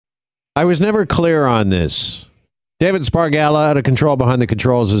I was never clear on this. David Spargala, out of control behind the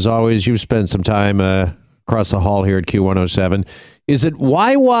controls as always. You've spent some time across the hall here at Q107. Is it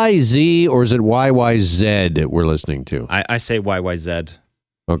YYZ or is it YYZ we're listening to? I say YYZ.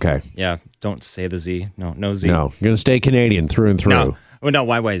 Okay. Yeah, don't say the Z. No Z. No, you're going to stay Canadian through and through. No,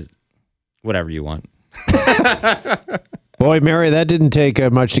 YYZ. Whatever you want. Boy, Mary, that didn't take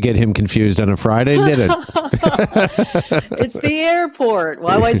much to get him confused on a Friday, did it? It's the airport.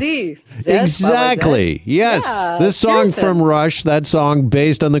 YYZ. Exactly. YYZ. Yes. Yeah, this song Pearson. from Rush, that song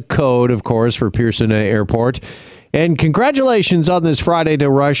based on the code, of course, for Pearson Airport. And congratulations on this Friday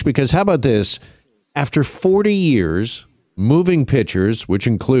to Rush, because how about this? After 40 years, Moving Pictures, which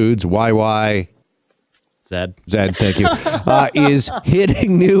includes YY... Zed, thank you, is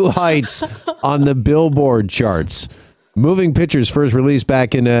hitting new heights on the Billboard charts. Moving Pictures first released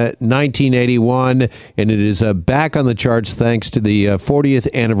back in 1981, and it is back on the charts thanks to the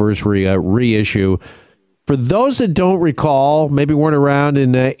 40th anniversary reissue. For those that don't recall, maybe weren't around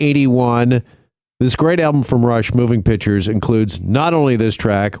in 81, this great album from Rush, Moving Pictures, includes not only this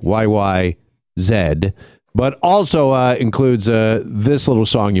track, YYZ, but also includes this little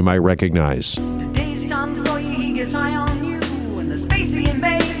song you might recognize.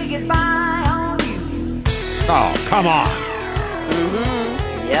 Oh, come on.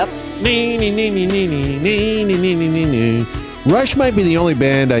 Mm-hmm. Yep. Rush might be the only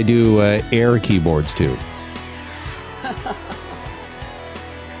band I do air keyboards to.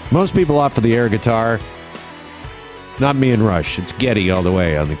 Most people opt for the air guitar. Not me and Rush. It's Geddy all the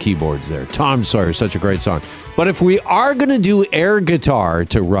way on the keyboards there. Tom Sawyer, such a great song. But if we are going to do air guitar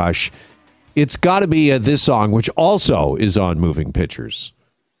to Rush, it's got to be this song, which also is on Moving Pictures.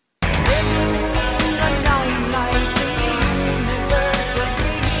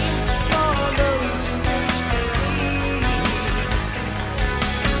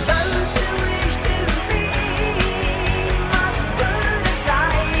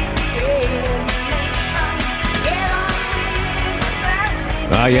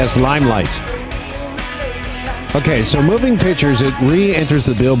 Yes, Limelight. Okay, so Moving Pictures, it re-enters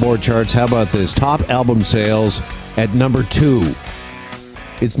the Billboard charts. How about this? Top album sales at number 2.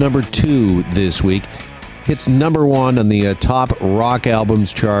 It's number 2 this week. Hits number 1 on the top rock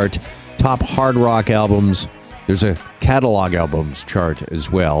albums chart, top hard rock albums. There's a catalog albums chart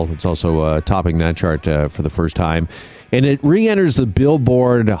as well. It's also topping that chart for the first time. And it re-enters the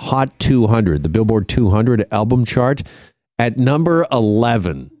Billboard Hot 200, the Billboard 200 album chart, at number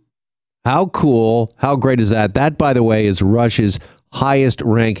 11. How cool, how great is that? That, by the way, is Rush's highest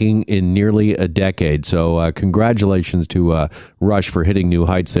ranking in nearly a decade. So congratulations to Rush for hitting new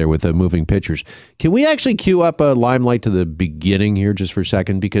heights there with Moving Pictures. Can we actually cue up Limelight to the beginning here just for a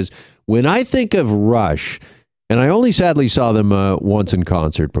second? Because when I think of Rush, and I only sadly saw them once in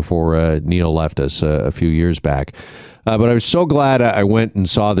concert before Neil left us a few years back. But I was so glad I went and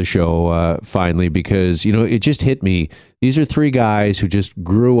saw the show finally, because, you know, it just hit me. These are 3 guys who just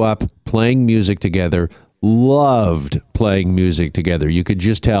grew up playing music together, loved playing music together. You could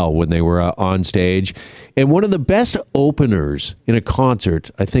just tell when they were on stage. And one of the best openers in a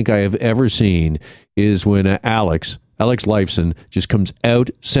concert I think I have ever seen is when Alex Lifeson just comes out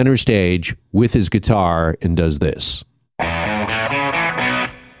center stage with his guitar and does this.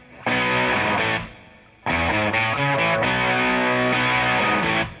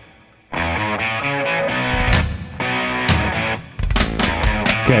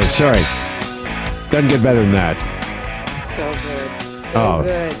 Okay, sorry. Doesn't get better than that. So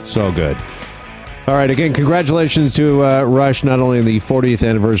good. So good. All right, again, congratulations to Rush, not only on the 40th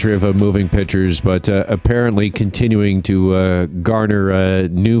anniversary of Moving Pictures, but apparently continuing to garner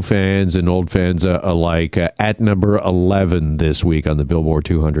new fans and old fans alike at number 11 this week on the Billboard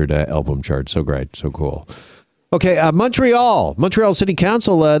 200 album chart. So great, so cool. Okay, Montreal City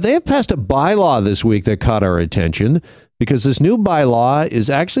Council, they have passed a bylaw this week that caught our attention, because this new bylaw is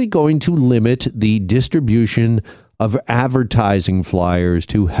actually going to limit the distribution of advertising flyers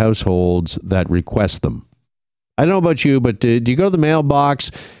to households that request them. I don't know about you, but do you go to the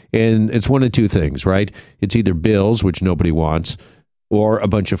mailbox and it's one of 2 things, right? It's either bills, which nobody wants, or a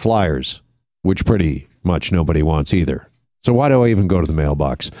bunch of flyers, which pretty much nobody wants either. So why do I even go to the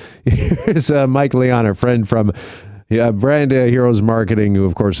mailbox? Here's Mike Leon, a friend from Brand Heroes Marketing, who,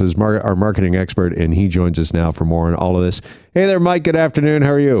 of course, is our marketing expert, and he joins us now for more on all of this. Hey there, Mike. Good afternoon.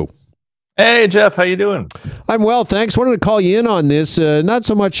 How are you? Hey, Jeff. How you doing? I'm well, thanks. Wanted to call you in on this, not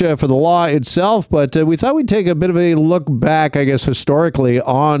so much for the law itself, but we thought we'd take a bit of a look back, I guess, historically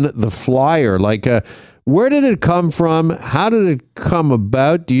on the flyer. Like, where did it come from? How did it come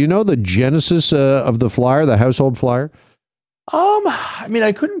about? Do you know the genesis of the flyer, the household flyer? I mean,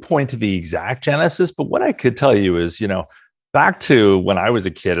 I couldn't point to the exact genesis, but what I could tell you is, back to when I was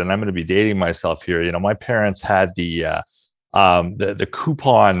a kid, and I'm going to be dating myself here. My parents had the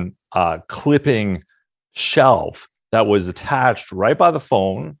coupon clipping shelf that was attached right by the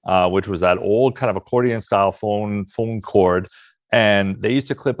phone, which was that old kind of accordion style phone cord. And they used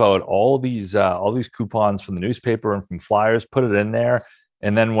to clip out all these coupons from the newspaper and from flyers, put it in there.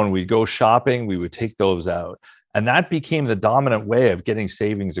 And then when we go shopping, we would take those out. And that became the dominant way of getting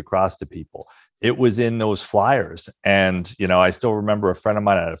savings across to people. It was in those flyers. And, I still remember a friend of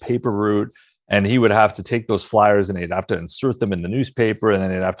mine had a paper route, and he would have to take those flyers and he'd have to insert them in the newspaper, and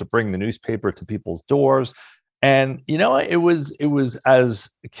then he'd have to bring the newspaper to people's doors. And, it was as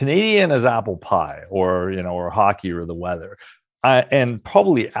Canadian as apple pie or hockey or the weather. And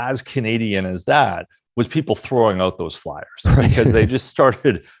probably as Canadian as that was people throwing out those flyers because they just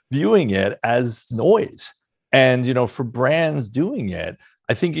started viewing it as noise. And, for brands doing it,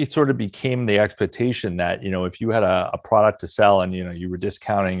 I think it sort of became the expectation that, if you had a product to sell and, you were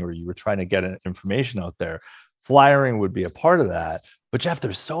discounting or you were trying to get information out there, flyering would be a part of that. But Jeff,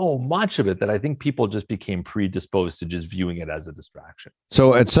 there's so much of it that I think people just became predisposed to just viewing it as a distraction.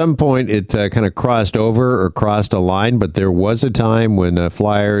 So at some point it kind of crossed over or crossed a line, but there was a time when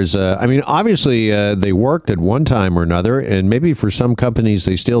flyers, obviously they worked at one time or another, and maybe for some companies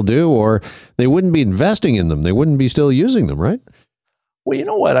they still do, or they wouldn't be investing in them. They wouldn't be still using them, right? Well, you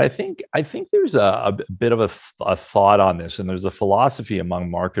know what? I think there's a bit of a thought on this, and there's a philosophy among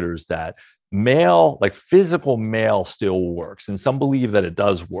marketers that mail, like physical mail, still works, and some believe that it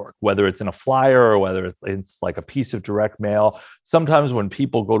does work, whether it's in a flyer or whether it's like a piece of direct mail. Sometimes when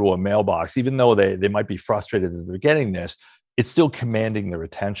people go to a mailbox, even though they might be frustrated that they're getting this, it's still commanding their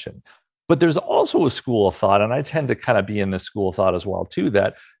attention. But there's also a school of thought, and I tend to kind of be in this school of thought as well too,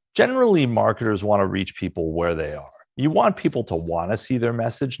 that generally marketers want to reach people where they are. You want people to want to see their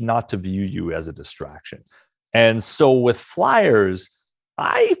message, not to view you as a distraction. And so with flyers,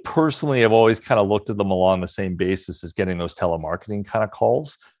 I personally have always kind of looked at them along the same basis as getting those telemarketing kind of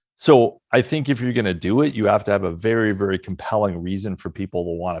calls. So I think if you're going to do it, you have to have a very, very compelling reason for people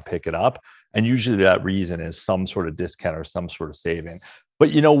to want to pick it up. And usually that reason is some sort of discount or some sort of saving.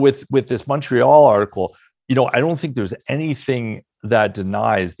 But, with this Montreal article, I don't think there's anything that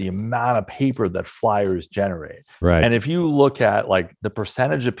denies the amount of paper that flyers generate. Right. And if you look at like the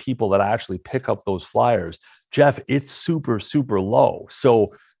percentage of people that actually pick up those flyers, Jeff, it's super, super low. So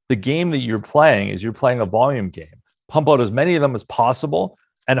the game that you're playing is you're playing a volume game. Pump out as many of them as possible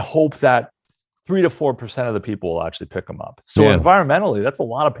and hope that 3 to 4% of the people will actually pick them up. So environmentally, that's a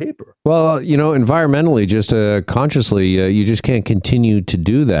lot of paper. Well, environmentally, just consciously, you just can't continue to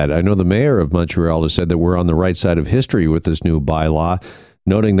do that. I know the mayor of Montreal has said that we're on the right side of history with this new bylaw,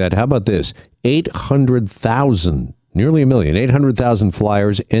 noting that, how about this, 800,000, nearly a million, 800,000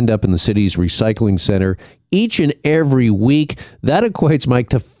 flyers end up in the city's recycling center each and every week. That equates, Mike,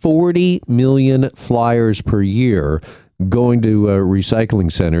 to 40 million flyers per year going to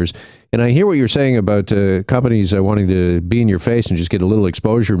recycling centers. And I hear what you're saying about companies wanting to be in your face and just get a little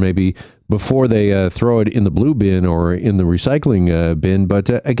exposure maybe before they throw it in the blue bin or in the recycling bin. But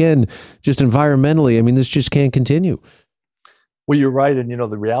again, just environmentally, this just can't continue. Well, you're right. And,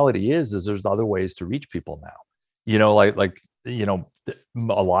 the reality is there's other ways to reach people now.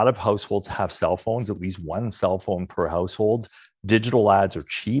 A lot of households have cell phones, at least one cell phone per household. Digital ads are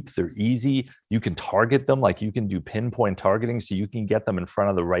cheap. They're easy. You can target them. Like you can do pinpoint targeting so you can get them in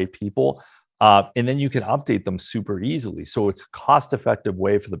front of the right people. And then you can update them super easily. So it's a cost-effective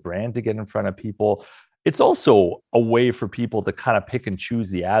way for the brand to get in front of people. It's also a way for people to kind of pick and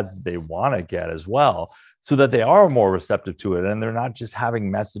choose the ads that they want to get as well, so that they are more receptive to it and they're not just having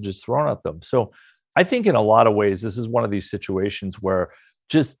messages thrown at them. So I think in a lot of ways, this is one of these situations where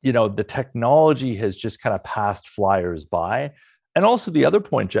just, the technology has just kind of passed flyers by. And also the other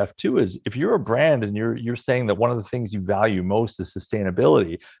point, Jeff, too, is if you're a brand and you're saying that one of the things you value most is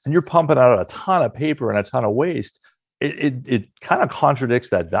sustainability, and you're pumping out a ton of paper and a ton of waste, it kind of contradicts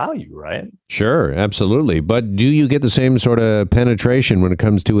that value, right? Sure, absolutely. But do you get the same sort of penetration when it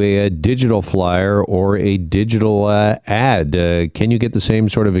comes to a digital flyer or a digital ad? Can you get the same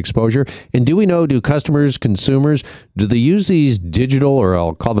sort of exposure? And do customers, consumers, do they use these digital, or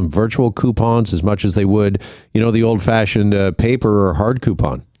I'll call them virtual coupons, as much as they would, the old-fashioned paper or hard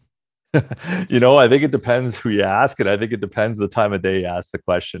coupon? I think it depends who you ask, and I think it depends the time of day you ask the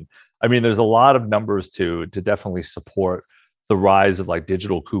question. There's a lot of numbers to definitely support the rise of like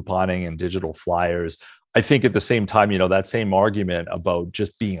digital couponing and digital flyers. I think at the same time, that same argument about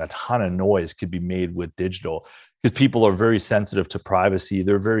just being a ton of noise could be made with digital, because people are very sensitive to privacy.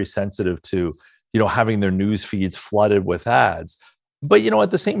 They're very sensitive to, having their news feeds flooded with ads. But at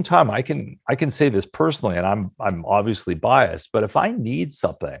the same time, I can say this personally, and I'm obviously biased, but if I need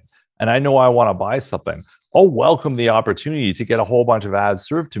something and I know I want to buy something, I'll welcome the opportunity to get a whole bunch of ads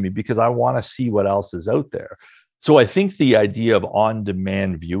served to me because I want to see what else is out there. So I think the idea of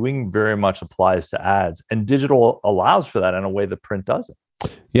on-demand viewing very much applies to ads, and digital allows for that in a way that print doesn't.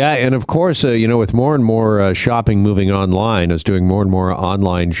 Yeah, and of course, with more and more shopping moving online, us doing more and more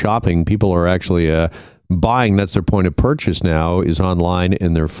online shopping, people are actually buying. That's their point of purchase now, is online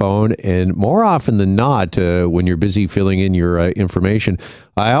in their phone. And more often than not, when you're busy filling in your information,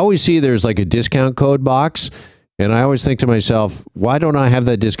 I always see there's like a discount code box. And I always think to myself, why don't I have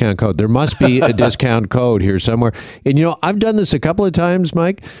that discount code? There must be a discount code here somewhere. And, I've done this a couple of times,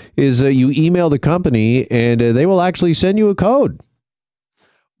 Mike, is you email the company and they will actually send you a code.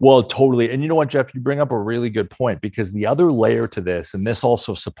 Well, totally. And you know what, Jeff, you bring up a really good point, because the other layer to this, and this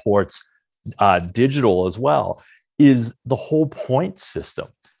also supports digital as well, is the whole point system.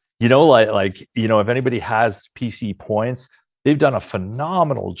 If anybody has PC Points, they've done a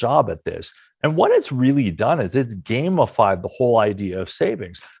phenomenal job at this. And what it's really done is it's gamified the whole idea of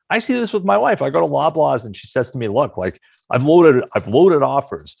savings. I see this with my wife. I go to Loblaws and she says to me, look, I've loaded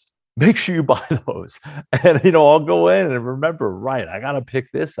offers. Make sure you buy those. And, I'll go in and remember, right, I got to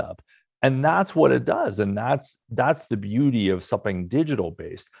pick this up. And that's what it does. And that's the beauty of something digital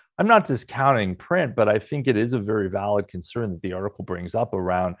based. I'm not discounting print, but I think it is a very valid concern that the article brings up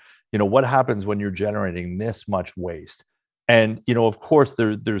around, what happens when you're generating this much waste. And, of course,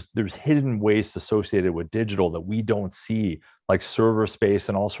 there's hidden waste associated with digital that we don't see, like server space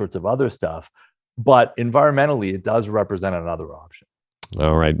and all sorts of other stuff. But environmentally, it does represent another option.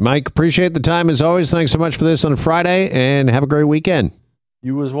 All right, Mike, appreciate the time as always. Thanks so much for this on Friday, and have a great weekend.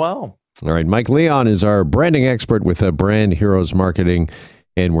 You as well. All right, Mike Leon is our branding expert with Brand Heroes Marketing.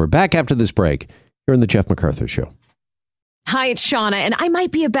 And we're back after this break here on the Jeff MacArthur Show. Hi, it's Shauna, and I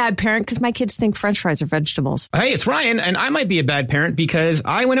might be a bad parent because my kids think French fries are vegetables. Hey, it's Ryan, and I might be a bad parent because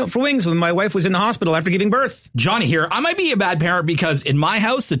I went out for wings when my wife was in the hospital after giving birth. Johnny here. I might be a bad parent because in my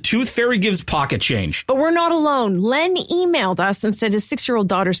house, the tooth fairy gives pocket change. But we're not alone. Len emailed us and said his 6-year-old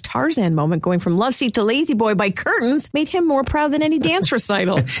daughter's Tarzan moment going from love seat to lazy boy by curtains made him more proud than any dance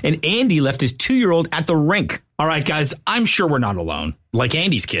recital. And Andy left his 2-year-old at the rink. All right, guys, I'm sure we're not alone. Like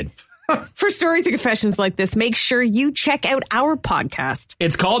Andy's kid. For stories and confessions like this, make sure you check out our podcast.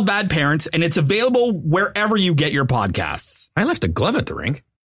 It's called Bad Parents, and it's available wherever you get your podcasts. I left a glove at the rink.